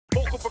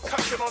Vocal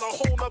percussion on a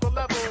whole nother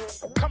level,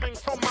 coming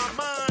from my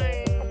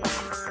mind.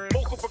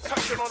 Vocal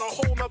percussion on a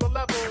whole nother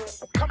level,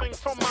 coming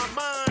from my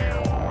mind.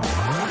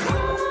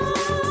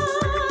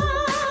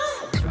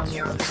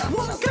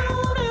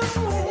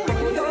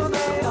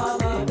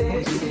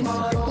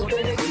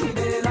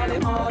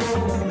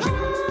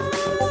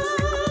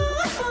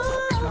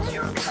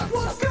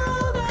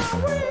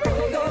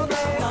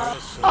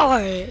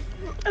 Alright,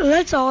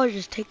 let's all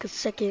just take a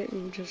second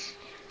and just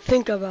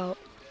think about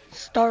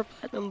Star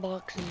Platinum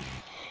boxing.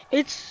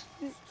 It's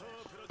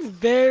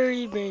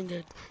very, very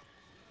good.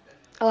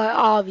 Like,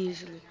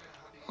 obviously.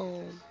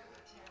 Are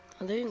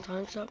they in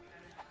time stop?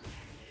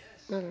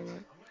 No, no, no.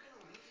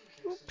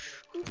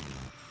 Oops, oops,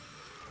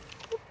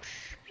 oops.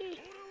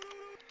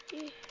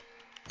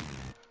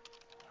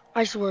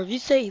 I swear, if you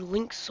say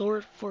Link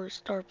Sword for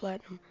Star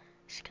Platinum,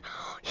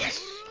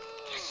 yes,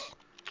 yes.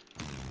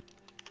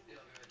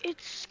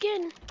 It's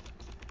skin.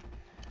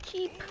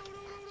 Keep.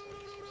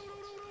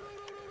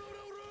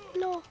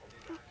 No,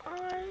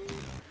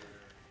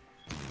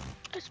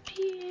 SP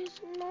is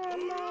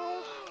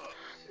normal.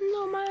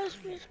 No, my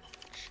SP is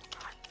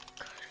not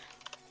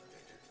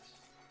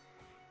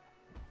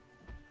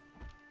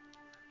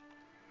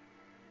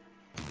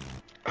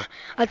good.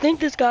 I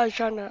think this guy's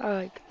trying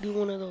to do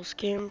one of those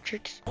scam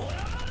tricks.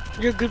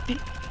 You're good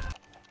people.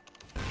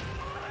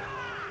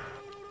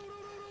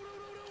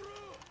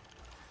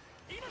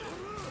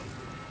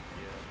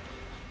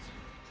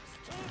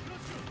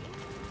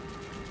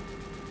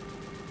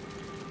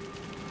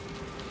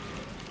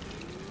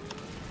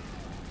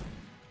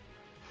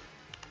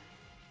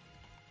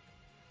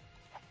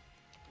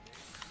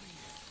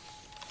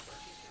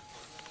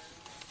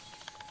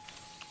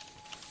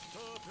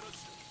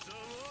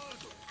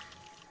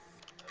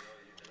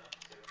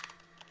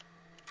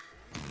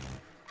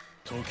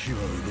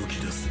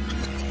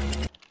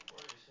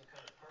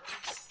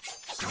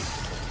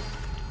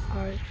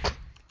 Alright.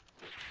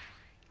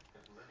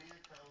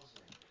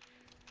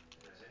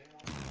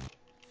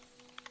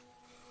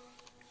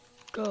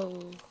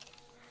 Go.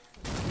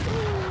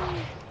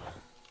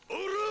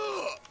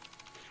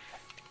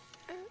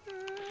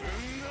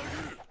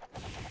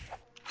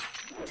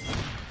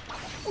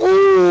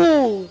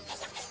 Ooh!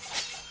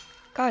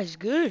 Guy's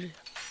good.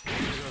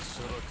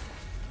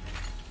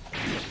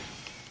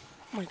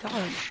 Oh my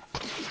gosh.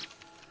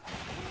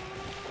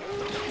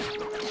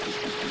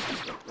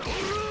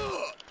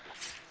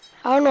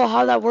 I don't know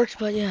how that works,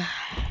 but yeah.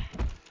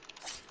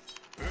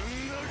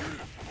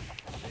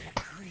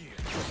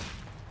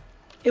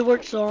 It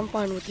worked, so I'm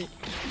fine with it.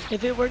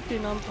 If it worked,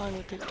 then I'm fine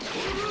with it.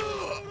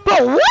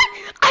 Bro, what?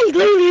 I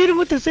literally hit him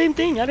with the same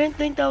thing. I didn't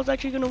think that was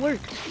actually gonna work.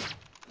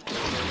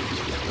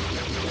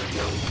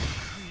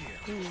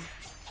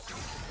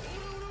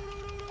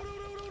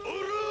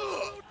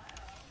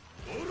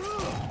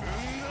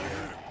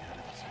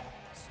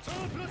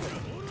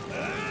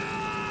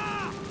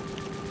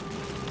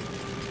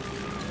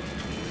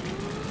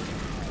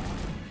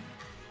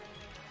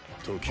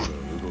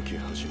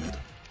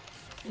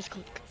 Let's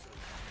click.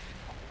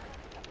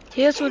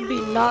 TS would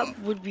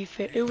be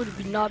fair. It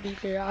would not be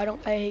fair. I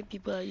hate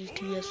people that use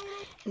TS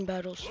in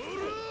battles.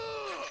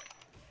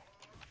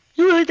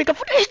 You really think I'm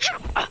gonna hit you?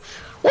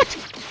 What?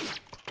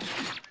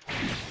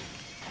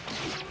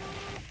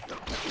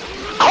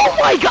 Oh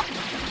my god!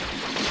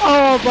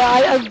 Oh, but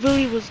I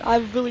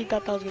really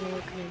thought that was gonna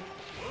work again.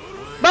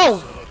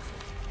 Bro!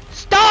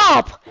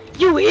 Stop!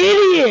 You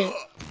idiot!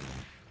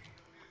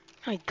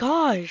 My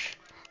gosh.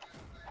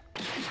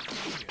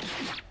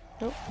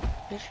 Nope,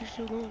 guess you're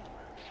still going.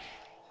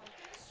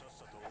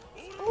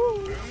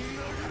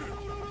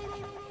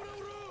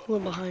 Who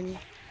went behind me?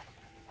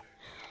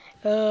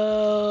 Woo!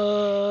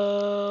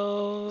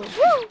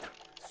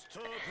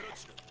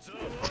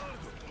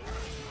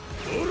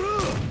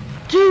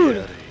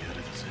 Dude!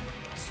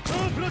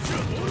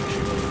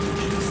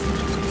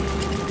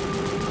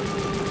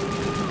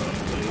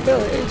 Bro,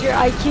 is your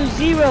IQ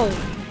 0?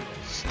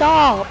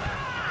 Stop!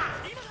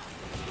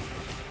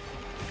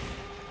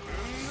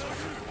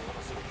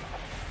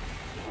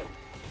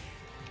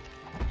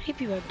 I hate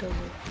people that does it.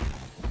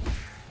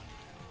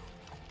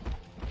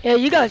 Yeah,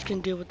 you guys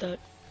can deal with that.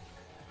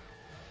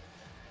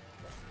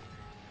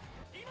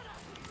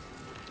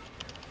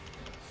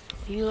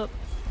 Heal up.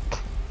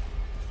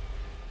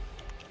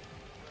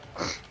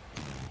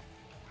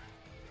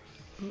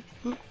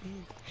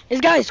 This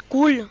guy is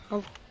cool.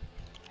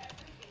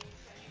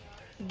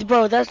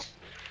 Bro, that's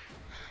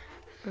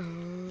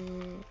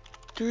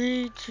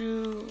 3,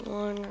 2,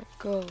 1,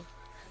 go.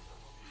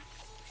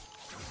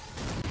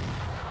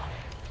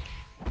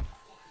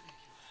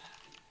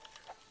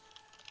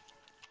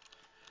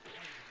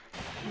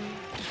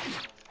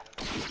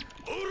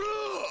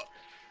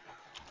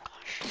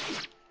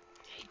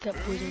 That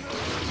poison.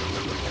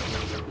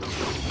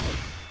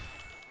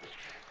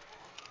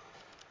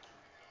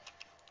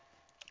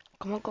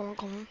 Come on, come on,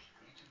 come on.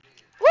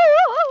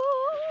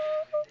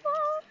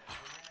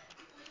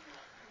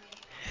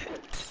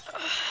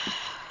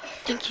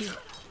 Thank you.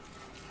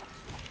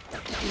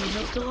 You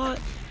helped a lot.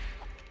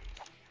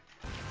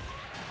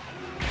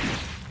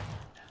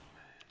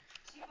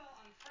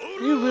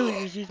 You really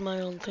just used my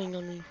own thing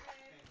on me.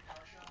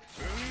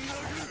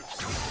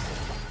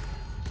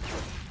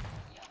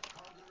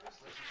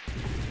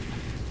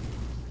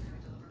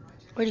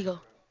 Where'd he go?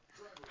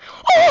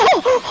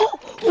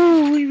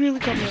 Oh, he really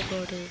got me off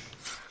guard there.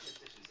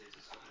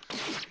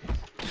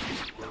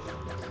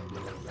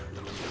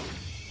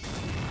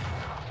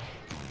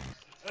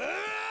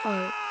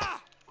 Alright.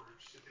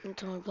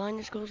 Until my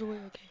blindness goes away,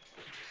 okay.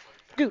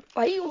 Dude,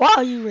 why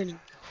are you running?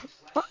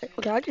 Why?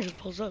 Okay, I can just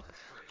pulse up.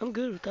 I'm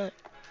good with that.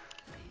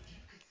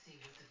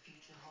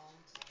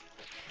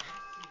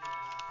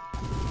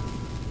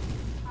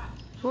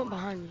 He went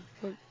behind me.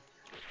 Look.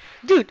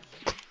 Dude!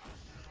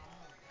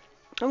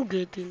 I'm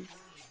good, dude.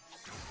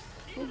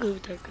 I'm good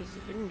with that because I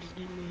didn't just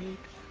get me hit.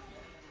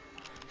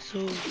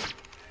 So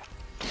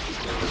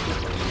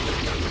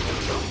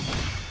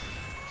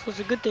it's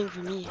a good thing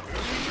for me.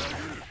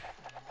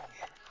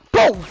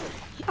 Bro!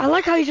 I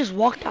like how he just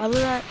walked out of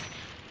that.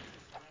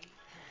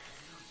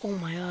 Oh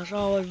my gosh, I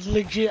was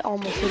legit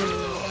almost hitting him.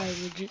 I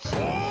legit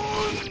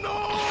said.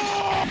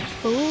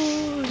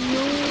 Oh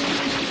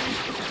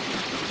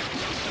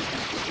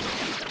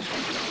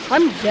no.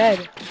 I'm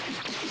dead.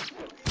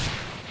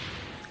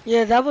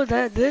 Yeah,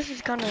 this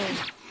is kind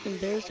of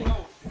embarrassing.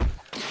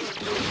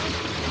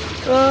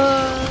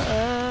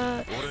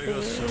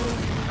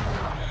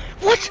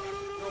 What?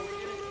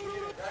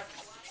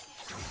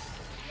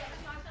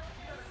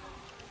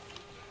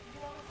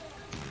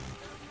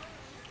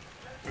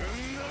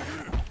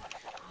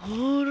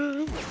 Hold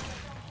up.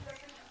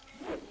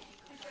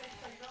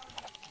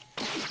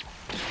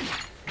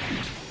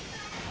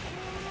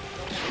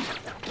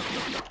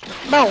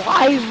 No,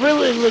 I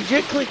really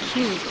legit clicked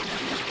Q.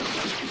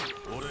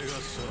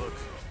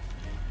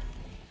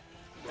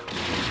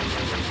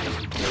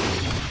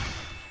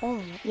 Oh,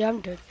 yeah,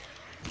 I'm dead.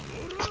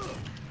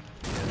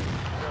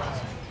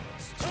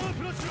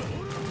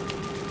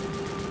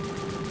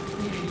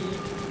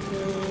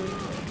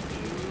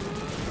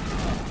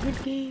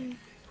 Good game.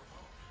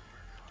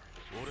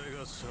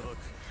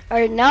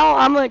 Alright, now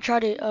I'm gonna try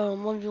to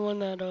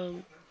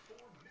 1v1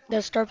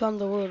 that Star Palm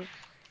the World.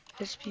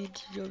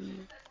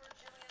 SPTW.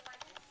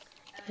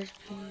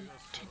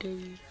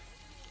 SPTW.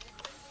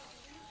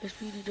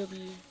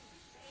 SPTW.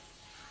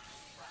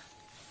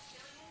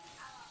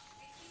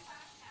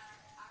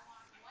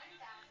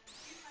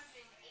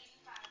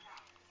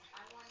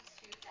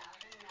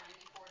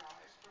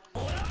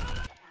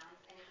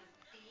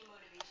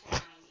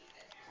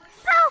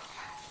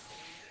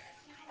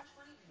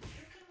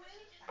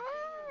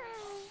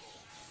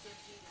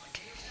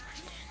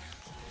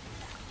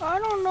 I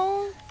don't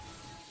know.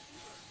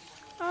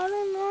 I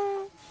don't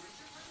know.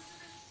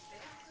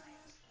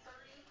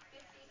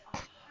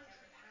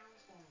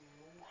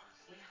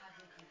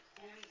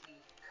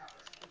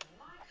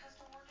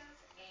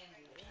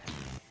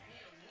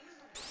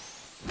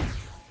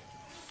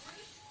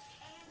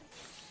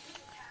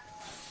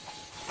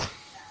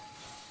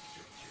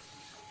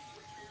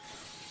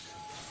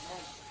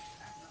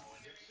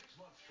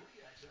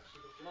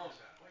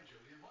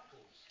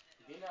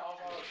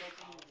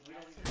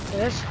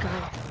 This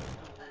guy.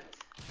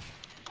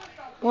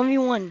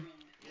 1v1.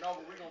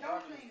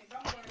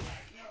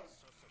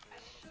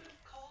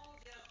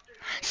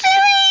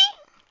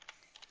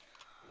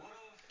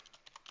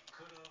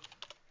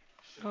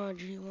 Oh,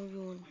 gee,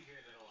 1v1.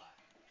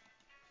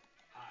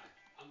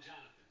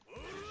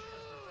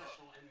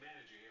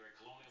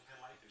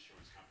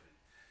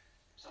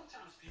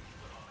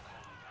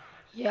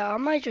 Yeah, I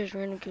might just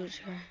random kill this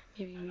guy.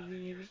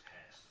 Maybe.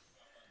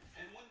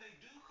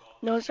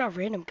 No, it's not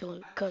random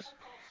killing, because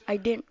I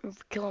didn't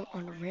kill him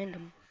on a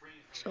random.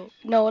 So,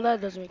 no, that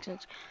doesn't make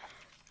sense.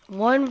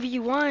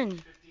 1v1.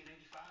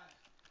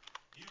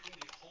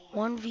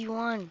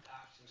 1v1.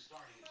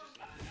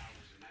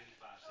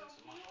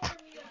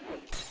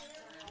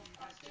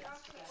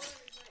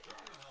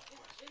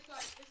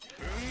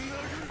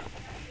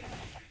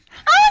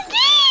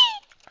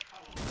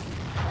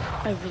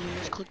 I really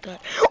misclicked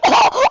that.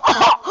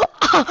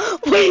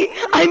 Wait,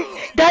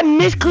 that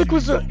misclick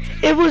was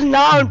it was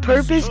not on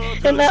purpose,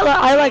 and that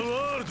I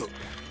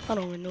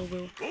don't even know,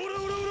 bro.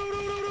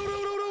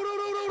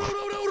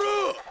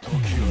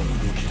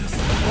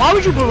 Why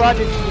would you barrage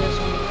into this?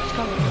 It's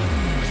kind of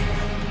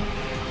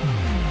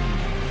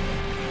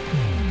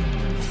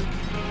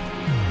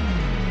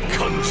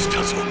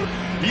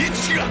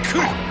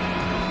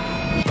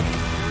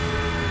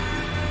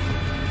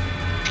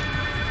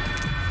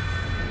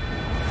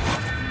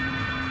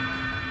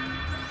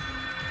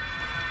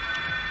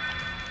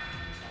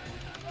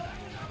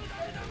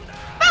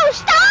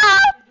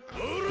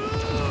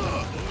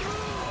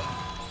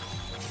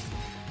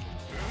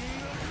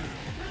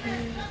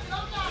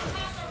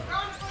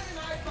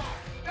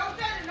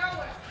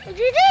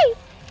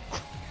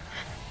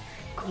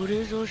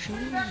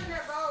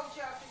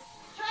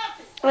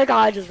like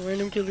I just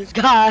random killed this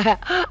guy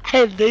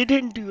and they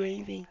didn't do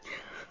anything.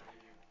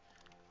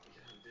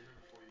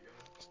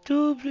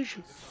 Stop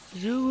pushing.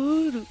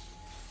 Yada.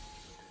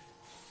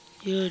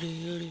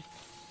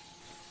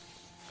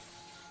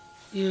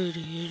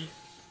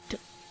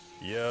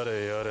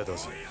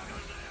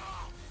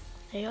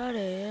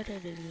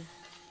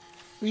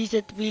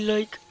 Reset to be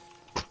like,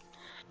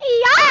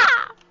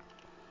 yeah.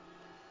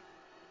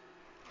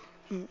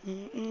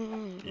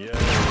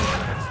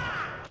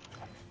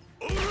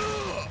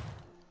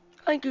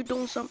 Like you're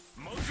doing something.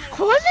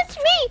 Wasn't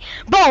me,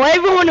 bro.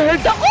 Everyone heard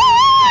the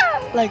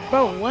like,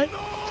 bro. What?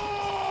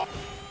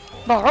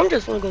 Bro, I'm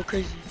just gonna go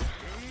crazy.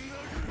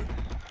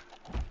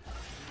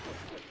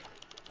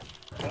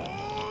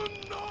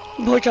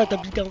 Boy tried to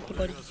beat down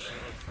somebody.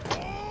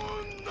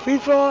 Free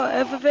for all,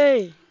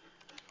 FFA.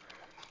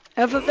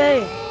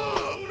 FFA.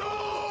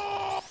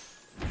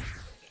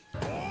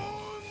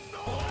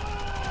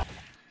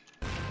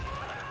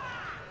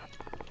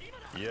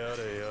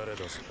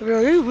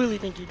 Bro, you really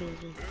think you're doing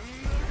something?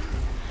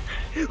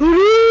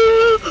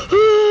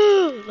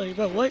 Like,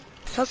 bro, what?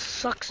 Tusk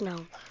sucks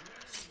now.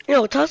 You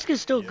know, Tusk is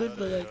still good,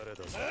 but like.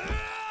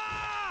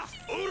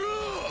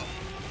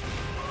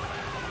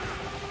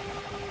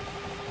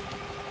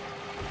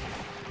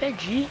 Hey,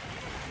 G.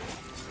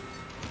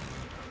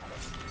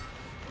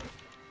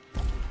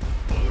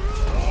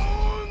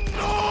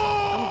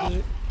 I'm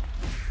good.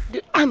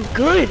 Dude, I'm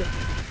good.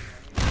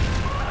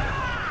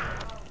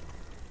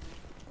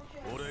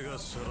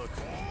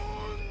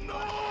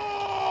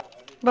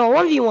 Bro,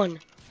 1v1.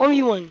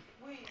 1v1.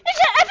 It's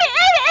a FA!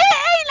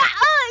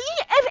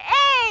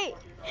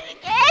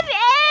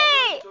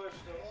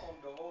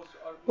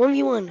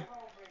 1v1.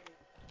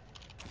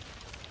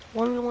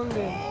 1v1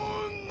 there.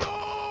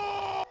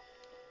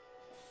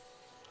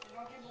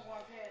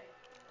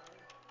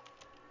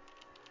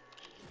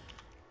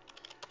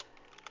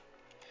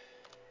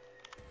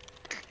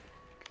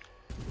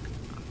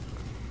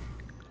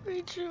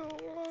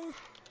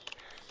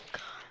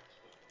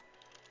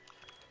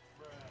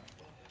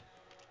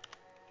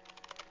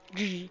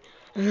 GG.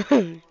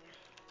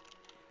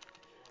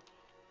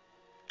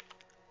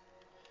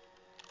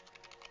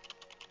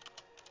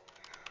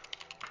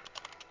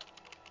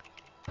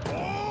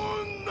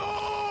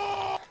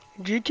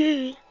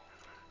 GT.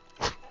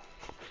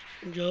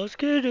 Just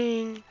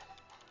kidding.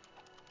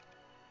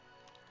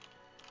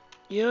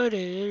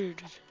 Yare.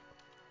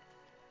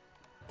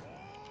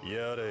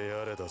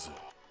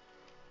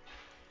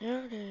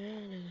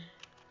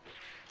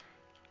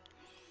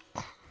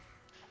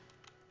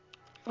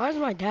 Why is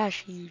my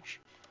dash huge?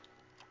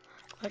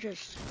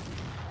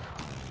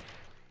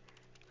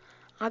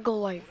 I go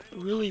like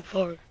really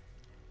far.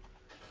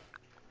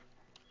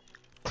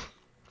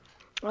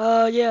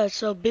 Yeah,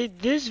 so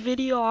this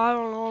video, I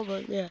don't know,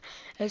 but yeah,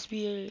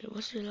 SBA,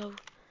 what's your level?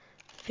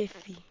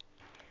 50.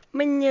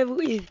 My level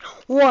is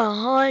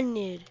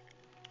 100.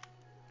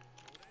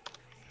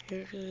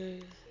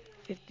 Here's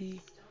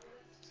 50.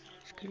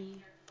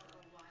 Screen.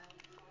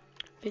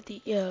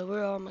 50, yeah,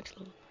 we're all max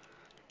level.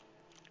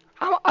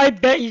 I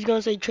bet he's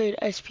gonna say trade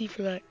SP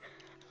for that.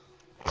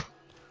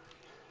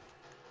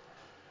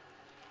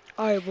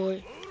 Alright,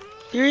 boy.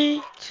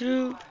 3,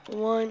 2,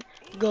 1,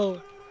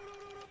 go.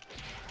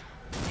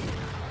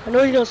 I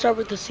know you're gonna start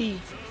with the C.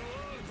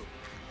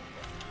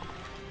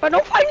 But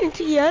don't fight in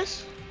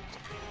TS.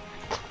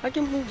 I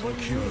can move one.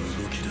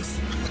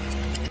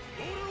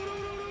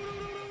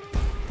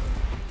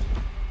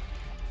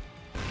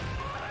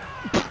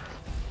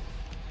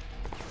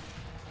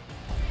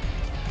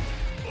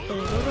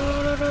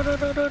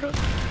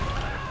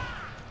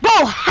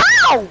 Bro,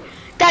 how?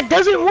 That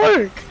doesn't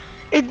work.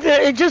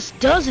 It just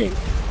doesn't.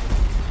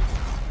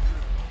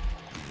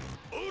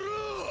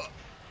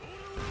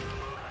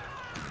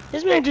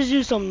 This man just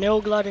used some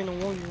nail glide in a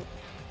one.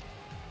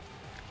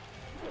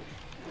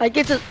 Like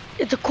it's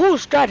a cool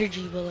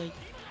strategy, but like,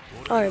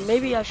 alright,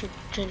 maybe I should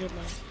change up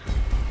my.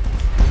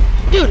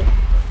 Dude,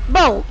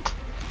 bro,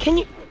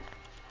 can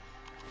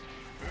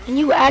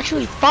you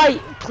actually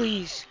fight,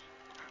 please?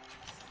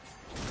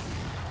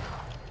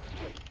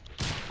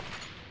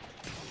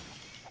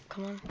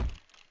 Come on.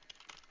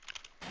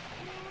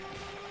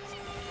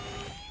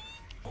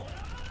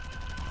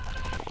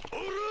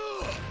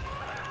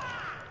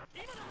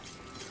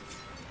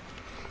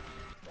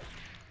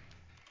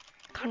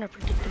 Kind of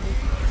predictable.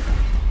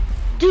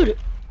 Dude!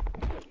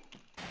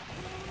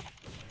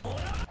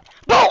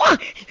 Bro!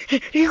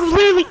 You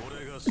literally...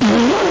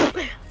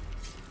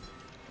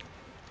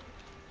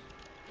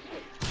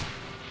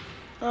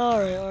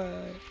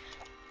 Alright.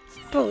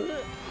 Bro,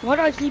 why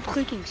do I keep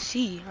clicking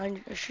C?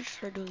 I should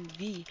start doing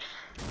V.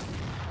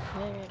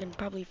 Maybe I can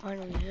probably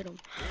finally hit him.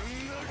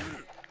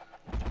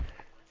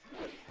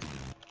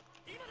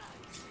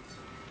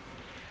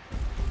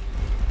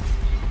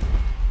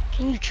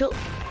 Can you chill?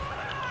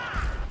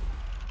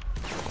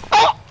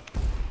 Oh!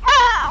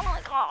 Oh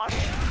my gosh!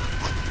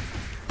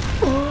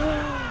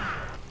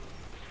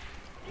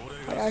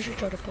 I should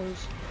try to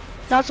pose.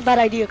 That's a bad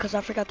idea because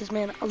I forgot this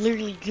man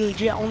literally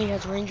legit only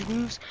has range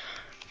moves.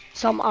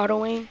 Some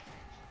auto aim.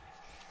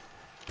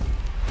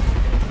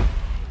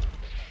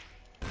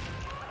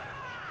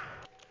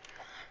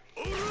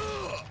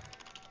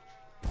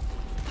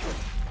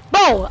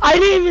 Bro, I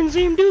didn't even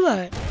see him do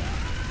that.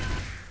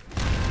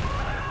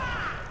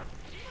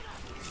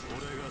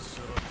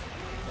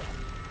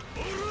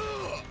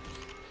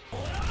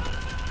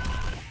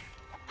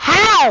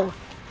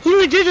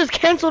 legit just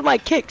canceled my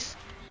kicks.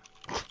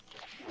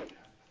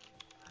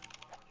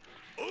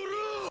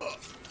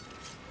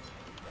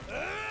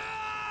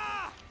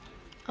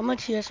 I'm on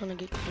TS when I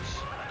get close.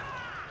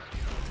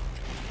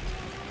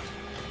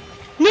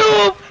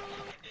 Noob!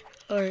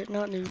 Alright,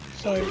 not noob.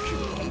 Sorry.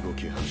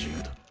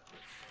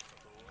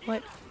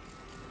 What?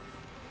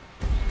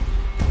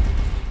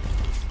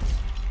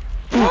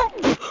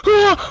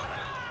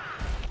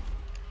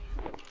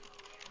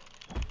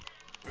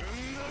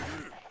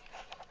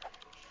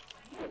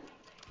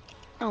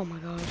 Oh my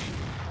gosh.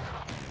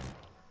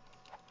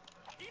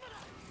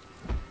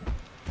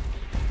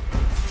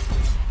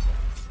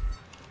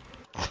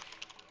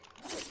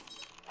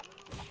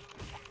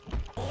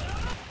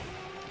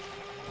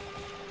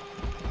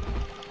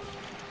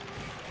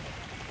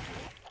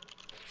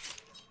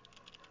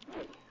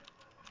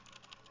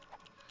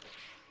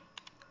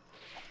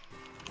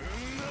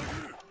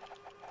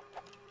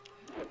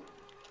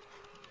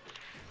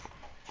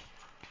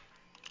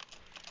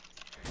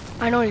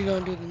 I know he's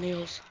gonna do the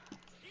nails.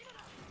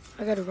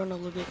 I gotta run a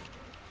little bit.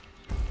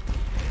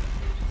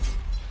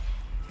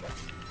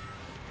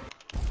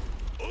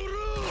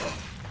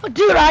 Oh,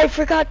 dude, I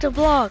forgot to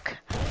block.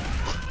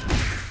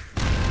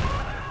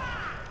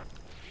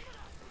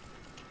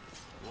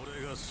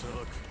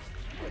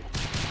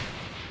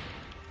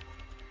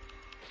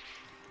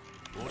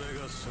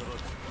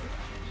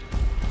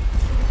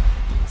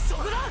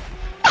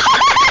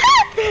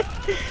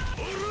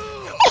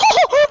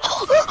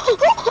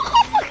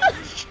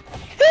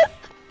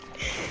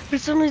 For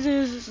some reason,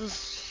 this is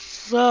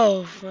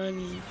so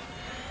funny.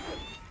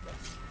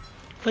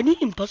 Funny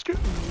imposter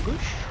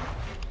English.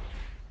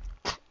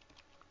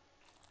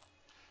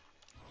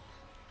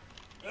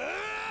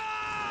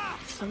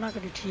 I'm not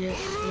gonna TS,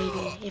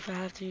 maybe, if I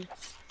have to.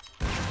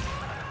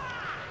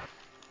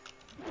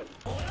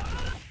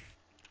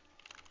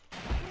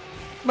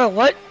 Bro,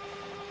 what?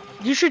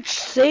 You should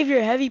save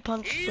your heavy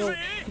punch, so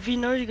if you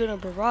know you're gonna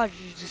barrage,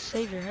 you just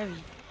save your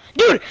heavy.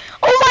 Dude!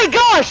 Oh my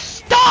gosh!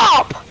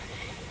 Stop!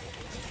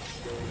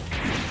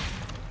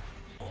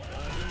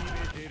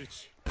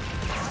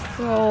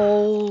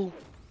 Bro.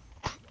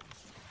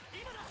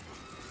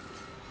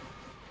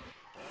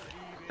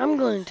 I'm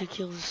going to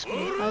kill this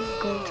man.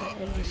 I'm going to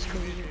end his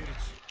career.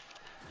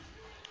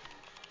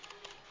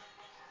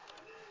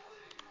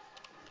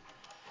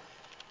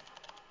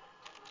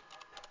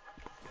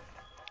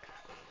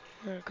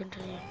 Alright,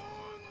 continue.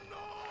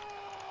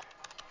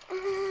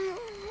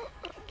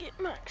 Get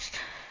maxed.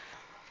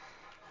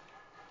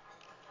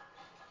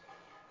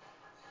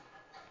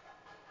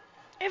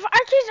 If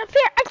Archie's up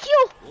here, I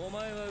kill!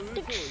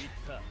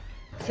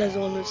 Says the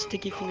one with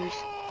sticky fingers.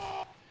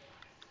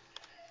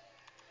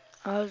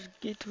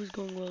 It was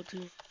going well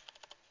too.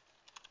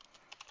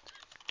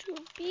 To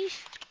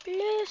beast,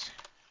 please.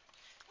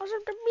 Also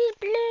the beast,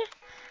 please.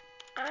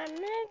 I'm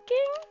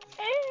making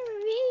a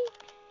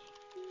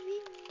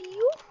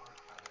video.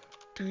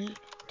 3,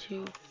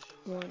 2,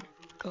 1,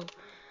 go.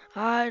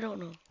 I don't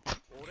know.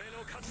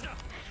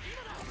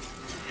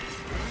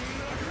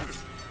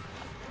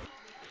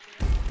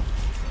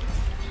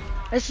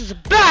 This is a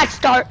bad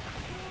start.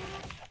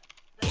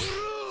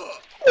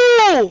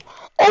 Oh!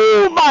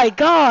 Oh my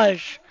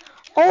gosh!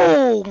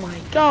 Oh my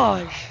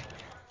gosh!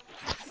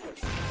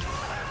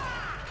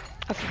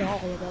 I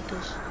forgot all about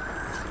this.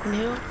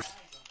 Inhale.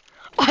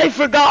 I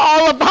forgot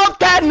all about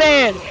that,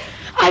 man!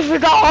 I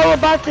forgot all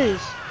about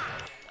this.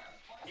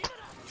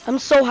 I'm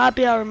so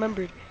happy I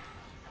remembered.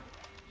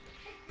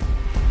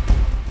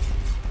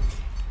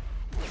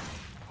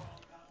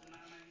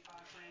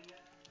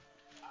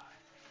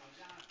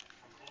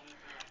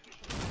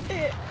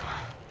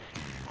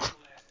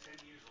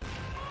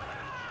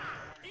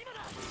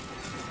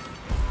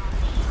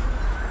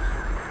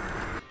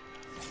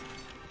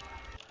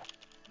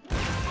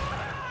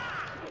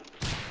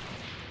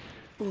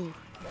 Ooh.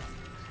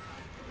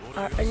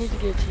 I need to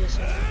get a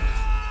TSR.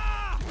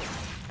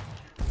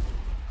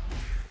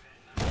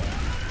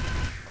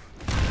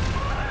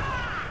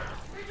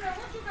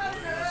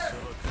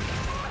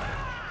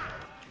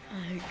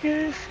 I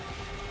guess.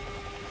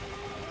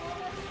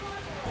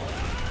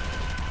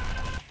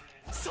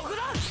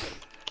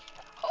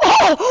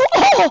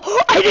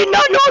 Oh! I did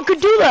not know I could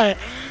do that!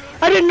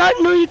 I did not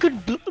know you could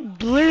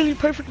literally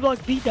perfect block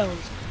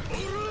beatdowns.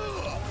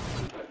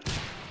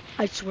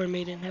 I swear,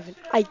 made in heaven,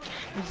 I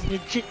would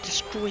legit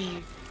destroy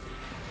you.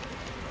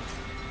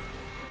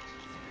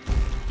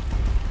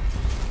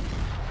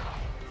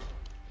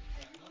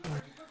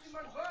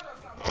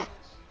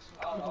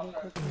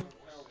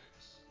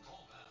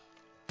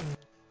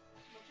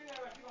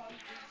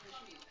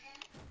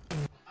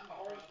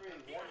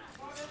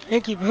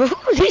 Thank you, bro.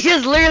 He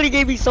just literally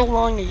gave me so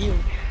long to heal.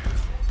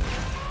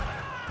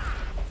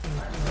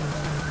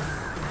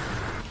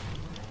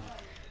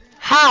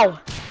 How?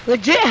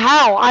 Legit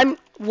how? I'm...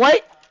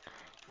 What?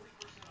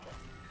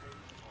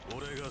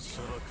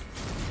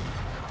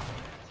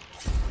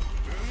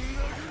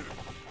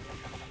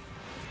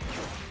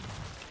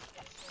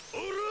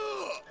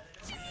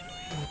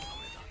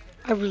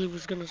 I really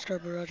was gonna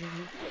start barraging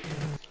him.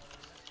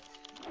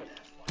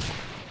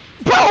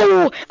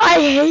 Bro, I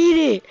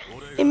hate it.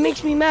 It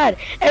makes me mad.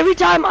 Every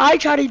time I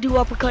try to do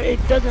uppercut, it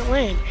doesn't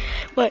land.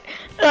 But,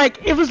 like,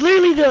 it was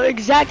literally the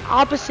exact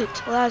opposite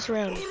to last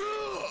round.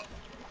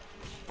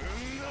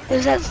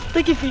 Because that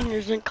sticky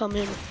fingers didn't come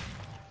in.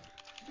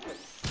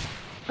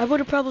 I would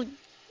have probably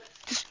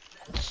just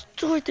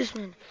destroyed this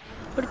man.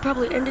 Would have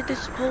probably ended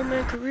this whole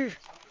man's career.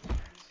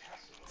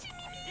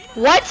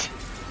 What?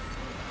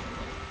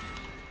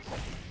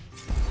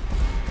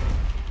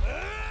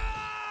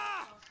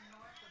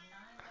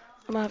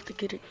 I'm gonna have to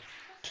get it.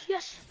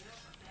 Yes.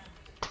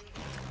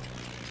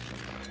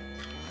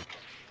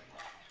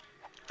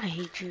 I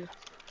hate you.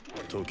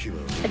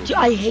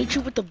 I hate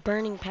you with the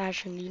burning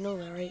passion. You know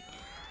that, right?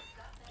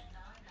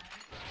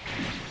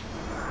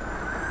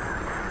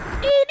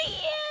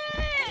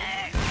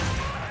 Idiot!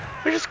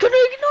 We're just gonna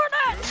ignore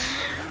that.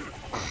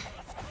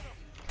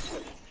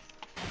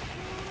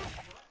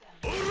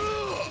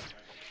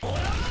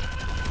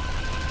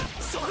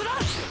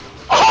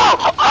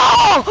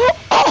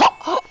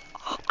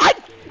 I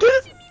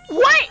did it.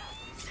 What?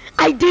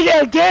 I did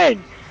it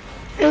again.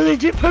 I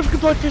legit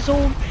perfect blocked this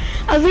whole.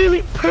 I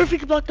literally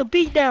perfect blocked the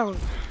beat down.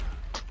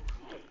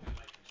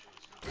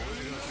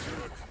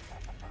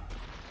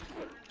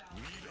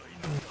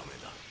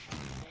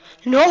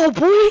 No,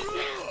 boy.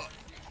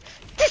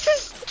 This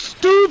is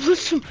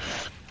stupid.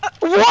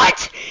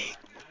 What?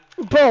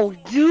 Bro,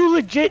 you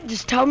legit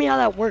just tell me how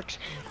that works.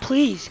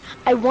 Please.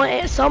 I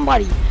want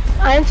somebody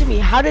answer me.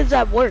 How does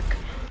that work?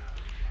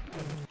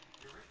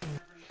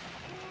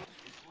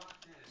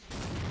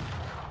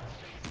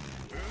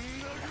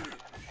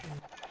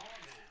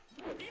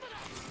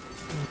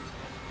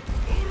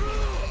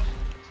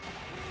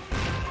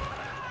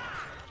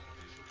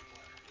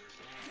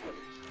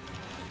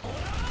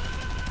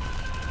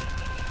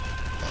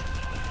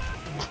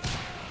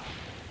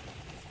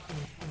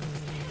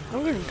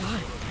 I'm gonna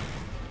die.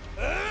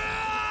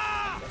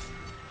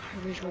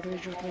 Rage.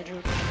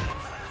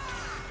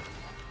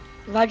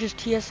 If I just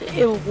TS it,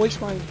 it will waste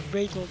my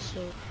rage mode,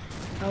 so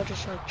I'll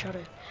just like try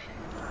to.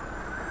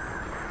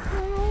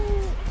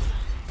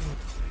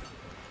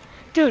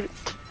 Dude,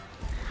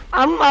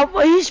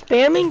 he's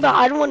spamming, but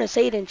I don't want to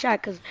say it in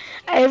chat because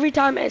every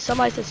time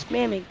somebody says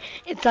spamming,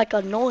 it's like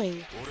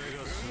annoying.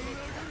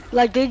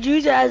 Like they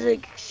use it as an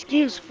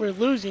excuse for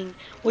losing,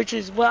 which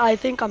is what I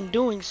think I'm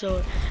doing,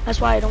 so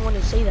that's why I don't want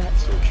to say that.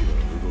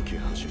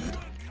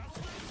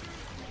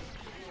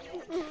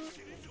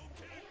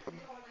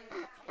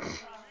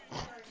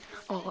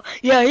 Oh,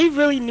 yeah, he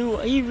really knew.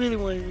 He really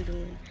wanted me to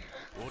win,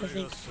 I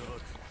think.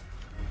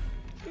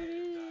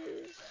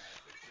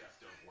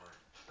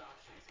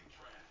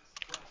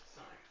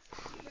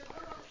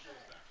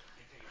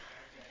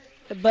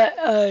 But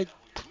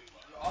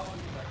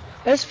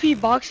SP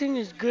boxing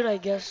is good, I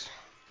guess.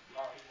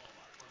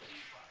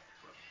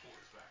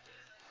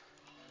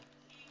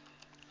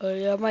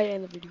 Yeah, I might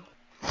end the video.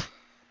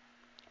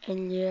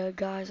 And yeah,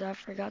 guys, I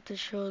forgot to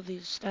show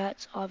these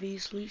stats,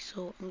 obviously,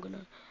 so I'm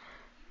gonna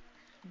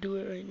do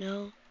it right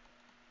now.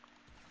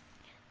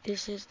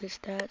 This is the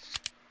stats.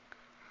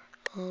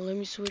 Let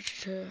me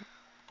switch to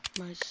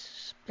my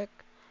spec.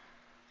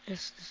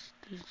 This is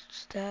the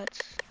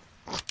stats.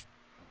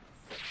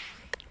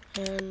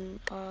 And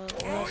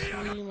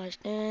lastly, my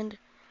stand.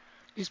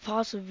 Just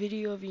pause the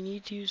video if you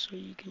need to, so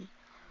you can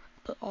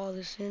put all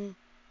this in.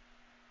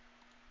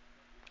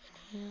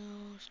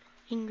 Inhale,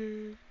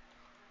 finger.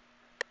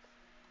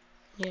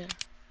 Yeah.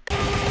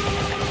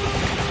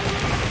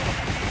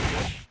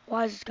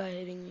 Why is this guy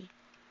hitting me?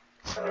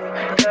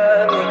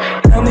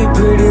 Tell me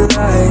pretty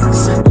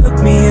lies, look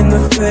me in the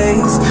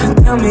face.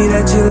 Tell me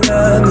that you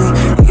love me,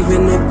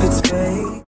 even if it's fake.